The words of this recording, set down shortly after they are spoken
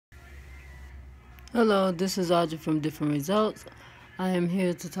Hello, this is Audrey from Different Results. I am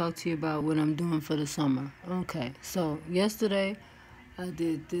here to talk to you about what I'm doing for the summer. Okay, so yesterday I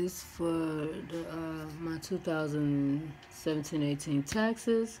did this for my 2017-18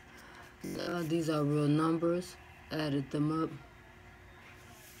 taxes. These are real numbers. Added them up.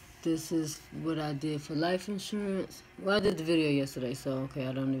 This is what I did for life insurance. Well, I did the video yesterday, so okay,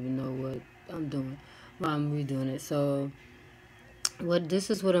 I don't even know what I'm doing. Well, I'm redoing it. So, this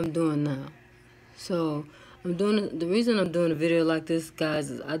is what I'm doing now. So the reason I'm doing a video like this, guys,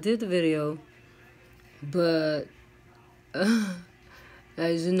 is I did the video, but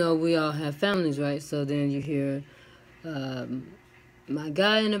as you know, we all have families, right? So then you hear my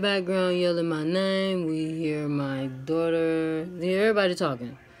guy in the background yelling my name. We hear my daughter. We hear everybody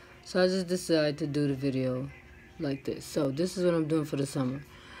talking. So I just decided to do the video like this. So this is what I'm doing for the summer.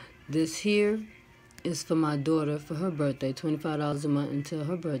 This here is for my daughter for her birthday, $25 a month until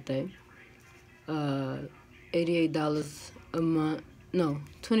her birthday. $88 a month. No,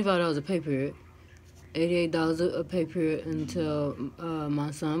 $25 a pay period. $88 a pay period until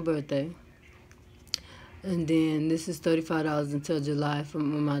my son's birthday. And then this is $35 until July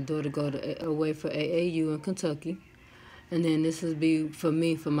from when my daughter go away for AAU in Kentucky. And then this will be for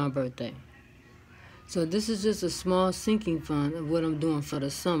me for my birthday. So this is just a small sinking fund of what I'm doing for the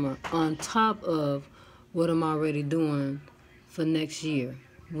summer on top of what I'm already doing for next year,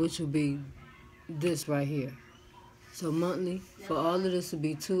 which will be this right here. So monthly for all of this would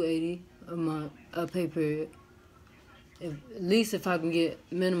be $280 a month, a pay period. At least if I can get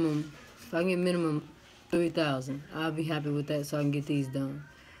minimum, $3,000, I'll be happy with that so I can get these done.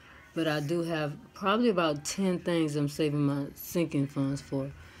 But I do have probably about 10 things I'm saving my sinking funds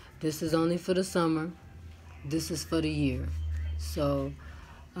for. This is only for the summer. This is for the year. So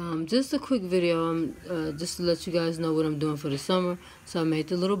just a quick video, just to let you guys know what I'm doing for the summer. So I made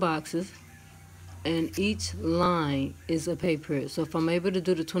the little boxes. And each line is a pay period. So if I'm able to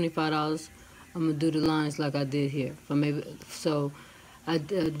do the $25, I'm gonna do the lines like I did here. If I'm able, so I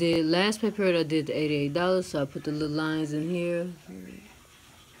did last pay period. I did the $88, so I put the little lines in here.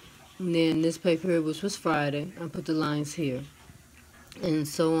 And then this pay period, which was Friday, I put the lines here, and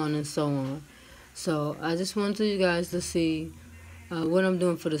so on and so on. So I just wanted you guys to see what I'm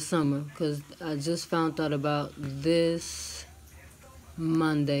doing for the summer, because I just found out about this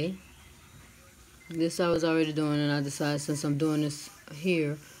Monday. This I was already doing, and I decided since I'm doing this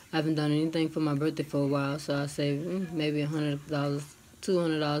here, I haven't done anything for my birthday for a while, so I saved maybe $100,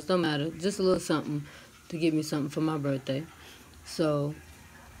 $200, don't matter, just a little something to get me something for my birthday. So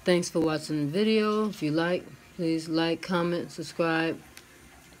thanks for watching the video. If you like, please like, comment, subscribe.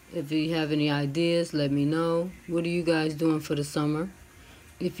 If you have any ideas, let me know. What are you guys doing for the summer?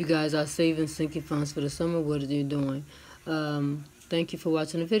 If you guys are saving sinking funds for the summer, what are you doing? Thank you for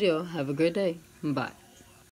watching the video. Have a great day. Bye.